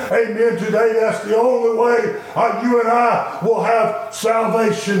ticket. Amen. Today, that's the only way you and I will have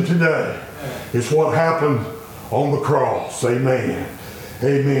salvation today. It's what happened on the cross. Amen.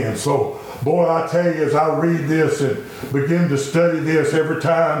 Amen. So, boy, I tell you, as I read this and begin to study this, every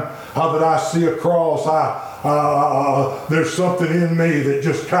time that I see a cross, there's something in me that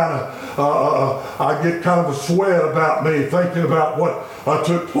just kind of, I get kind of a sweat about me thinking about what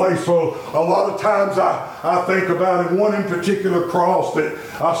took place. So a lot of times I think about it. One in particular cross that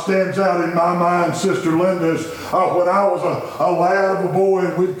stands out in my mind, Sister Linda, is when I was a lad of a boy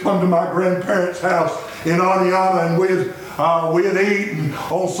and we'd come to my grandparents' house in Aniana, and we'd eaten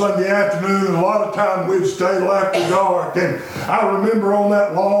on Sunday afternoon, and a lot of times we'd stay till after dark. And I remember on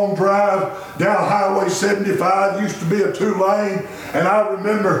that long drive down Highway 75, used to be a 2-lane, and I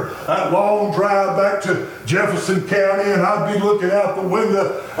remember that long drive back to Jefferson County, and I'd be looking out the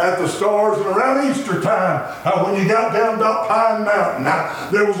window at the stars. And around Easter time, when you got down about Pine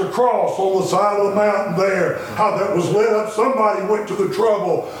Mountain, there was a cross on the side of the mountain there that was lit up. Somebody went to the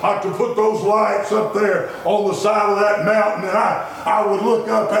trouble to put those lights up there on the side of that mountain, and I would look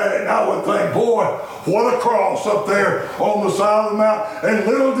up at it and I would think, boy, what a cross up there on the side of the mountain. And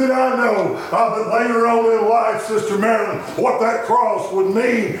little did I know that later on in life, Sister Marilyn, what that cross would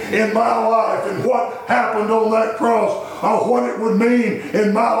mean in my life and what happened on that cross, what it would mean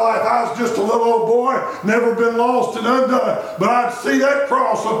in my life. I was just a little old boy, never been lost and undone, but I'd see that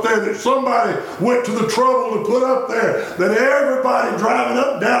cross up there that somebody went to the trouble to put up there, that everybody driving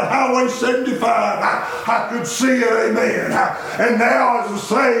up and down Highway 75, I could see it, amen. And now as a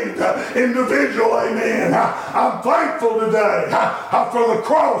saved individual, amen, I'm thankful today for the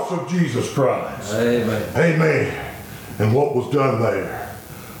cross of Jesus Christ. Amen. Amen. And what was done there.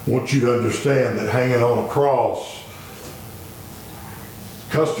 I want you to understand that hanging on a cross,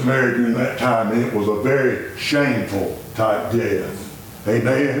 customary during that time, and it was a very shameful type death.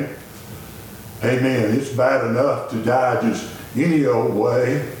 Amen. Amen. It's bad enough to die just any old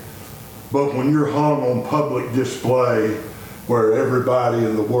way, but when you're hung on public display where everybody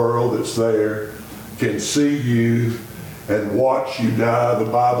in the world that's there can see you and watch you die, the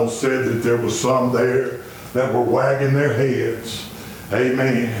Bible said that there was some there that were wagging their heads.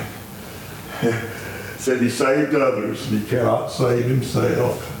 Amen. Said he saved others and he cannot save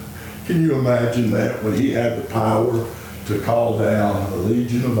himself. Can you imagine that, when he had the power to call down a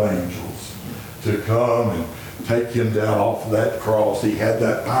legion of angels to come and take him down off of that cross? He had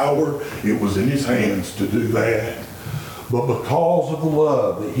that power. It was in his hands to do that. But because of the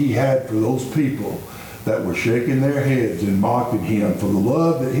love that he had for those people that were shaking their heads and mocking him, for the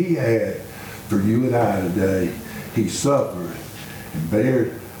love that he had for you and I today, he suffered and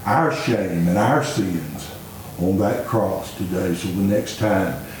bared our shame and our sins on that cross today. So the next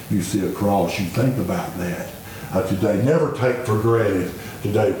time you see a cross, you think about that. Today, never take for granted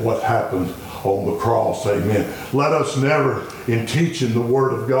today what happened on the cross. Amen. Let us never, in teaching the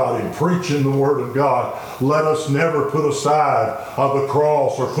Word of God, in preaching the Word of God, let us never put aside the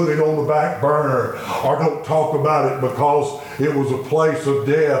cross or put it on the back burner or don't talk about it because it was a place of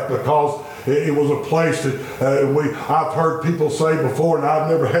death, because it was a place that I've heard people say before, and I've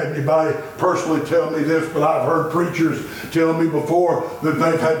never had anybody personally tell me this, but I've heard preachers tell me before that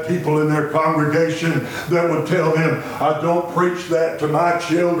they've had people in their congregation that would tell them, I don't preach that to my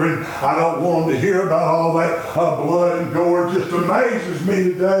children. I don't want them to hear about all that blood and gore. It just amazes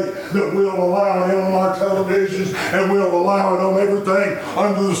me today that we'll allow it on our televisions and we'll allow it on everything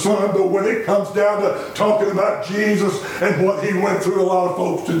under the sun. But when it comes down to talking about Jesus and what he went through, a lot of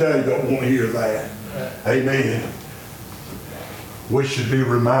folks today don't want to hear that. Amen. We should be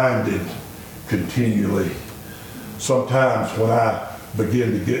reminded continually. Sometimes when I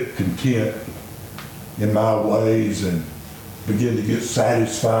begin to get content in my ways and begin to get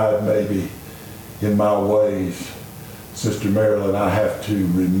satisfied maybe in my ways, Sister Marilyn, I have to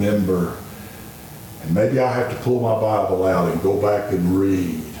remember, and maybe I have to pull my Bible out and go back and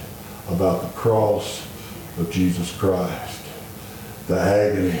read about the cross of Jesus Christ, the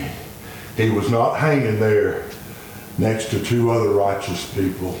agony. He was not hanging there next to two other righteous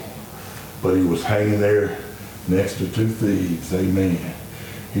people, but he was hanging there next to two thieves. Amen.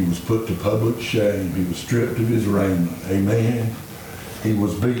 He was put to public shame. He was stripped of his raiment. Amen. He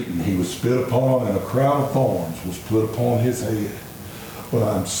was beaten. He was spit upon, and a crown of thorns was put upon his head. But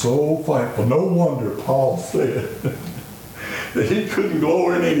I'm so thankful. No wonder Paul said that he couldn't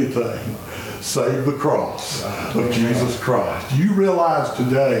glory in anything save the cross of Jesus Christ. You realize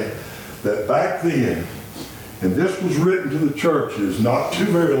today that back then, and this was written to the churches not too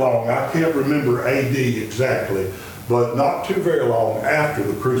very long, I can't remember AD exactly, but not too very long after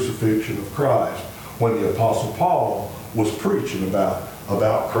the crucifixion of Christ, when the Apostle Paul was preaching about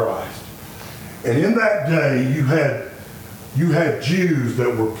Christ. And in that day, you had Jews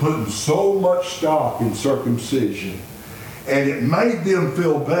that were putting so much stock in circumcision, and it made them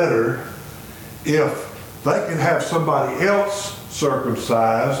feel better if they could have somebody else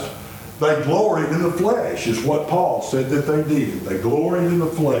circumcised They gloried in the flesh, is what Paul said that they did. They gloried in the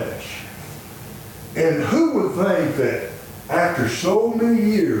flesh. And who would think that after so many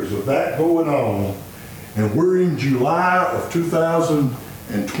years of that going on, and we're in July of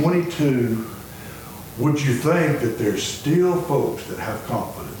 2022, would you think that there's still folks that have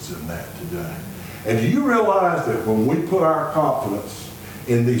confidence in that today? And do you realize that when we put our confidence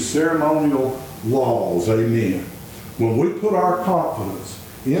in these ceremonial laws, amen, when we put our confidence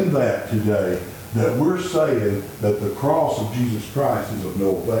in that today, that we're saying that the cross of Jesus Christ is of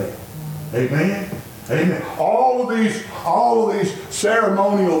no avail. Amen? Amen. All of these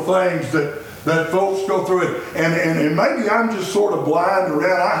ceremonial things that folks go through it, and maybe I'm just sort of blind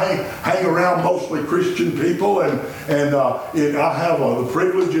around. I hang around mostly Christian people, and I have the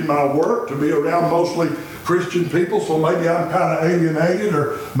privilege in my work to be around mostly Christian people, so maybe I'm kind of alienated,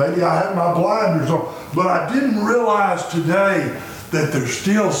 or maybe I have my blinders on. But I didn't realize today that there's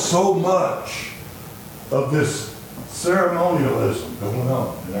still so much of this ceremonialism going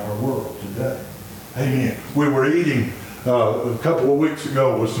on in our world today. Amen. We were eating a couple of weeks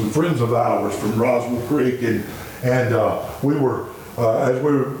ago with some friends of ours from Roswell Creek, and we were, as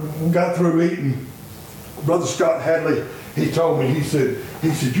we got through eating, Brother Scott Hadley, he told me, he said,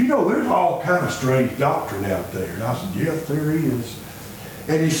 you know, there's all kind of strange doctrine out there. And I said, yes, there is.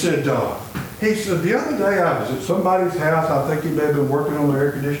 And he said, the other day I was at somebody's house. I think he may have been working on the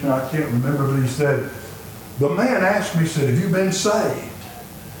air conditioner. I can't remember, but he said, the man asked me, he said, have you been saved?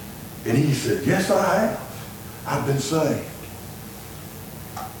 And he said, yes, I have. I've been saved.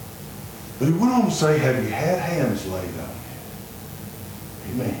 But he went on to say, have you had hands laid on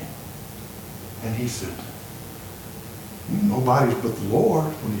you? Amen. And he said, nobody's but the Lord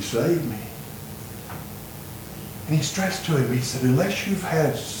when he saved me. And he stressed to him, he said, unless you've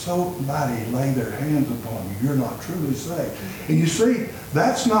had somebody lay their hands upon you, you're not truly saved. And you see,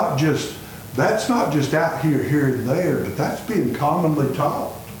 that's not just out here and there, but that's being commonly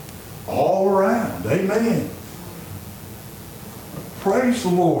taught all around. Amen. Praise the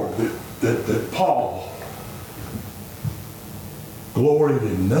Lord that Paul gloried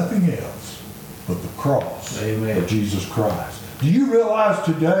in nothing else but the cross of Jesus Christ. Do you realize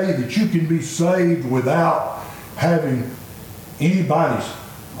today that you can be saved without having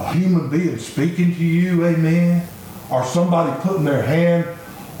a human being speaking to you, amen? Or somebody putting their hand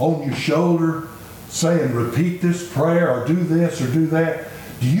on your shoulder saying, repeat this prayer, or do this, or do that?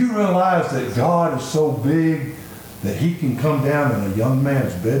 Do you realize that God is so big that he can come down in a young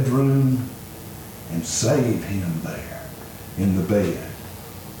man's bedroom and save him there in the bed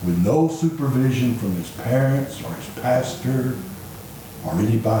with no supervision from his parents or his pastor or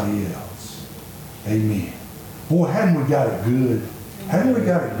anybody else? Amen. Boy, hadn't we got it good? Hadn't we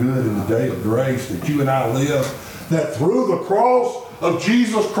got it good in the day of grace that you and I live? That through the cross of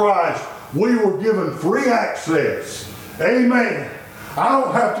Jesus Christ, we were given free access. Amen. I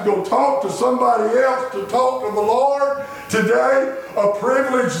don't have to go talk to somebody else to talk to the Lord. Today, a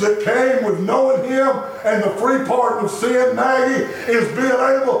privilege that came with knowing him and the free pardon of sin, Maggie, is being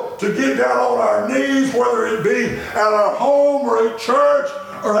able to get down on our knees, whether it be at our home or at church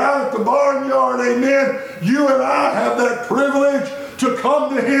or out at the barnyard. Amen. You and I have that privilege to come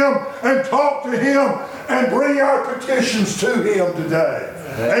to him and talk to him and bring our petitions to him today.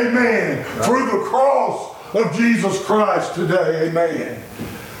 Amen. Through the cross of Jesus Christ today. Amen.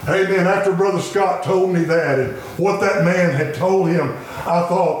 Amen. After Brother Scott told me that and what that man had told him, I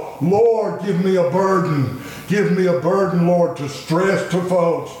thought, Lord, give me a burden. Give me a burden, Lord, to stress to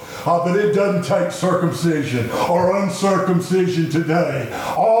folks that it doesn't take circumcision or uncircumcision today.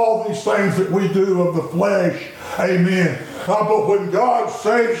 All these things that we do of the flesh. Amen. But when God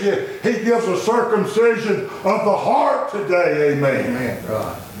saves you, he gives a circumcision of the heart today. Amen. Amen.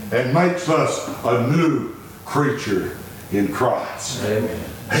 Right. And makes us a new creature in Christ. Amen.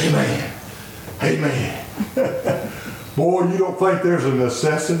 Amen. Amen. Boy, you don't think there's a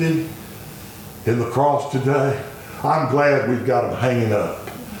necessity in the cross today? I'm glad we've got them hanging up.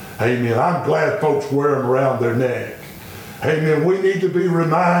 Amen. I'm glad folks wear them around their neck. Amen. We need to be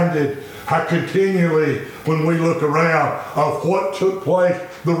reminded how continually when we look around of what took place,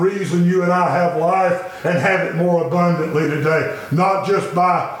 the reason you and I have life and have it more abundantly today, not just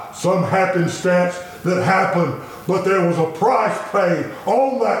by some happenstance that happened, but there was a price paid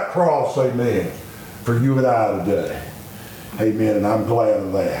on that cross, amen, for you and I today. Amen, and I'm glad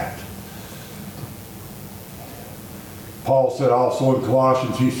of that. Paul said also in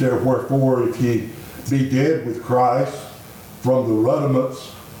Colossians, he said, wherefore if ye be dead with Christ from the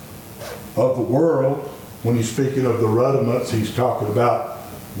rudiments of the world. When he's speaking of the rudiments, he's talking about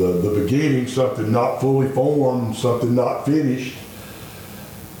the beginning, something not fully formed, something not finished.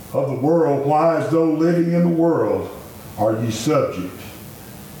 of the world, why, as though living in the world, are ye subject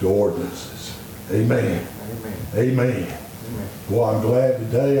to ordinances. Amen. Amen. Amen. Amen. Well, I'm glad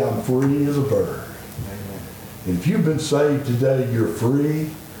today I'm free as a bird. Amen. And if you've been saved today, you're free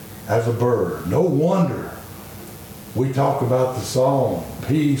as a bird. No wonder we talk about the song,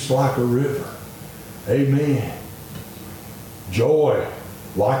 peace like a river. Amen. Joy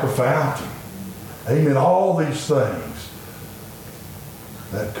like a fountain. Amen. All these things.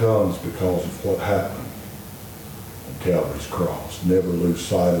 That comes because of what happened on Calvary's cross. Never lose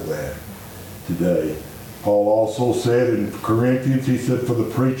sight of that today. Paul also said in Corinthians, he said, for the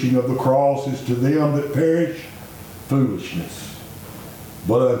preaching of the cross is to them that perish foolishness.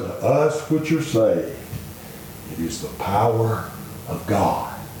 But unto us which are saved, it is the power of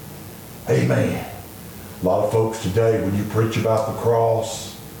God. Amen. A lot of folks today, when you preach about the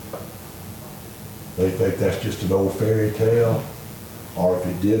cross, they think that's just an old fairy tale. Or if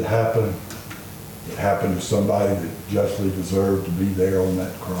it did happen, it happened to somebody that justly deserved to be there on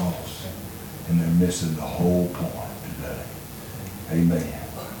that cross. And they're missing the whole point today. Amen.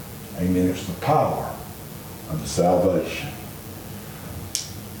 Amen. It's the power of the salvation.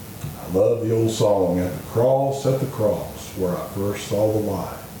 I love the old song, at the cross, where I first saw the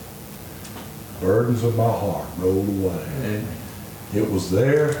light. Burdens of my heart rolled away. Amen. It was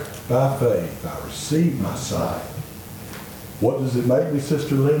there by faith I received my sight. What does it make me,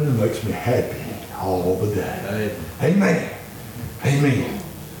 Sister Linda? It makes me happy all the day. Amen. Amen.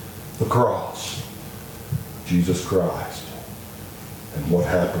 The cross. Jesus Christ. And what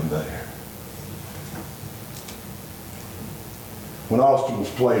happened there. When Austin was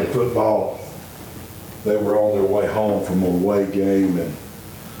playing football, they were on their way home from a away game, and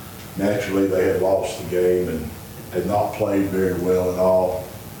naturally they had lost the game and had not played very well at all.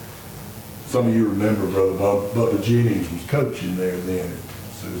 Some of you remember Brother Bubba Jennings was coaching there then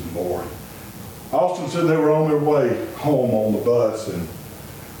at Susan Moore. Austin said they were on their way home on the bus, and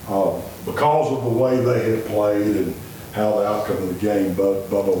because of the way they had played and how the outcome of the game,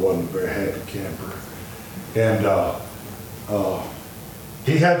 Bubba wasn't a very happy camper. And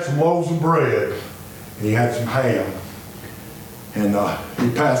he had some loaves of bread, and he had some ham. And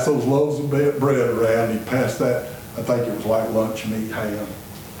he passed those loaves of bread around. He passed that, I think it was like lunch meat ham.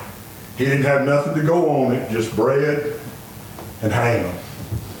 He didn't have nothing to go on it, just bread and ham.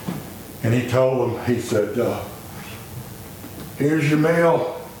 And he told them, he said, here's your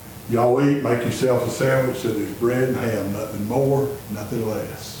meal. Y'all eat, make yourself a sandwich. So there's bread and ham, nothing more, nothing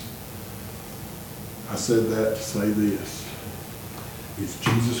less. I said that to say this. It's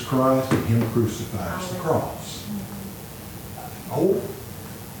Jesus Christ and Him crucified. It's the cross. Nothing more,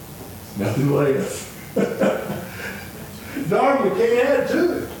 nothing less. Darn, we can't add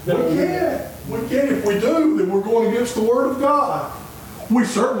to it. We can't. We can't. If we do, then we're going against the Word of God. We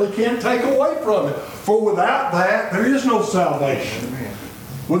certainly can't take away from it. For without that, there is no salvation. Amen.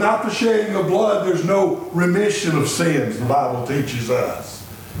 Without the shedding of blood, there's no remission of sins, the Bible teaches us.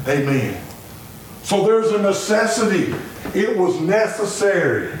 Amen. So there's a necessity. It was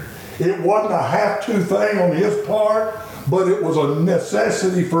necessary. It wasn't a have-to thing on His part, but it was a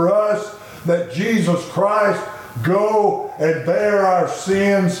necessity for us that Jesus Christ go and bear our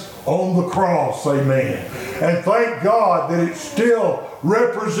sins on the cross. Amen. And thank God that it's still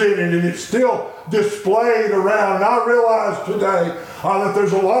represented and it's still displayed around. And I realize today that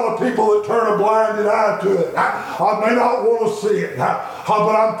there's a lot of people that turn a blinded eye to it. I may not want to see it,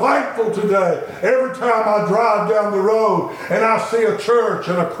 but I'm thankful today. Every time I drive down the road and I see a church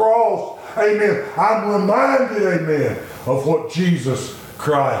and a cross, amen, I'm reminded, amen, of what Jesus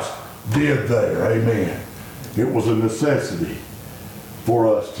Christ did there. Amen. It was a necessity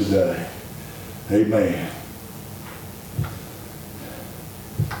for us today. Amen.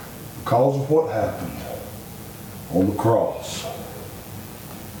 Because of what happened on the cross,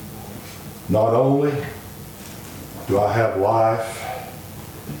 not only do I have life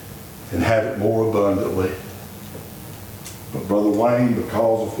and have it more abundantly, but Brother Wayne,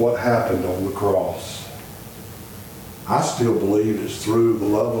 because of what happened on the cross, I still believe it's through the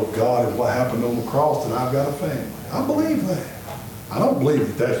love of God and what happened on the cross that I've got a family. I believe that. I don't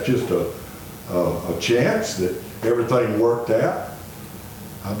believe that that's just a chance that everything worked out.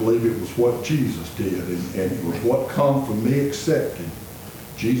 I believe it was what Jesus did, and it was what come from me accepting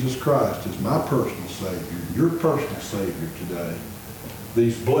Jesus Christ as my personal Savior, your personal Savior today.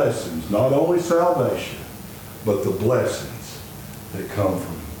 These blessings, not only salvation, but the blessings that come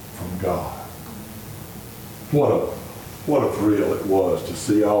from God. What a thrill it was to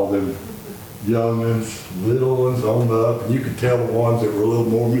see all them young ones, little ones on up, and you could tell the ones that were a little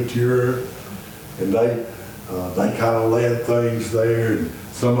more mature, and they They kind of led things there, and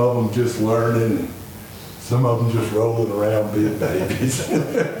some of them just learning, and some of them just rolling around being babies.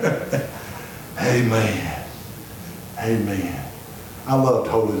 Amen. Amen. I loved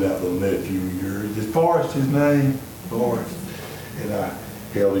holding that little nephew of yours. Is Forrest his name? Forrest. And I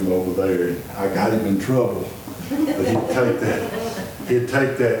held him over there, and I got him in trouble. But he'd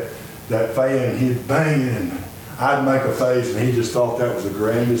take that fan, he'd bang it, and I'd make a face, and he just thought that was the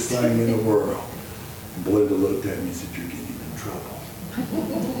grandest thing in the world. And Belinda looked at me and said, "You're getting him in trouble."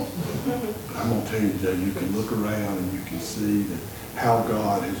 But I'm going to tell you today, you can look around and you can see that how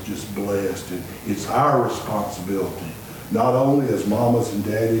God has just blessed. And it's our responsibility, not only as mamas and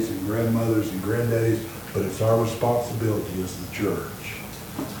daddies and grandmothers and granddaddies, but it's our responsibility as the church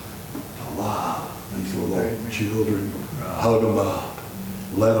to love these little children, hug them up,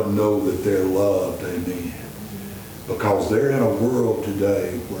 let them know that they're loved, amen. Because they're in a world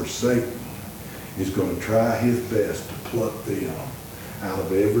today where Satan is going to try his best to pluck them out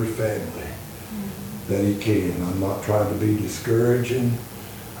of every family that he can. I'm not trying to be discouraging.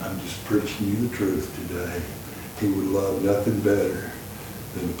 I'm just preaching you the truth today. He would love nothing better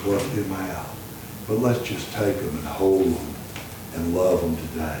than to pluck them out. But let's just take them and hold them and love them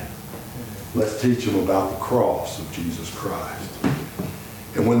today. Let's teach them about the cross of Jesus Christ.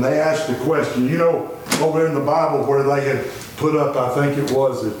 And when they asked the question, you know, over in the Bible where they had put up, I think it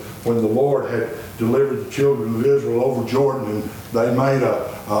was that when the Lord had delivered the children of Israel over Jordan, and they made a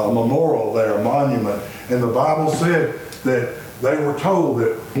memorial there, a monument. And the Bible said that they were told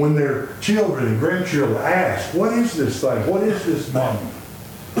that when their children and grandchildren asked, "What is this thing? What is this monument?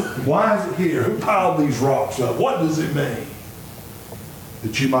 Why is it here? Who piled these rocks up? What does it mean?"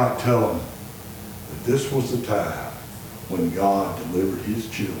 That you might tell them that this was the time when God delivered his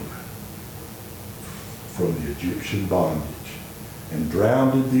children from the Egyptian bondage and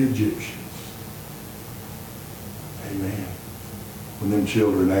drowned the Egyptians. Amen. When them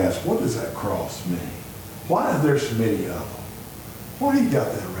children ask, "What does that cross mean? Why are there so many of them? Why you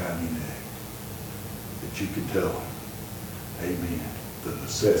got that around your neck?" That you can tell them, amen, the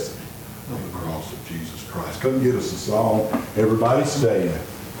necessity of the cross of Jesus Christ. Come get us a song. Everybody stand.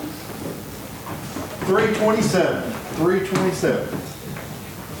 327. 327.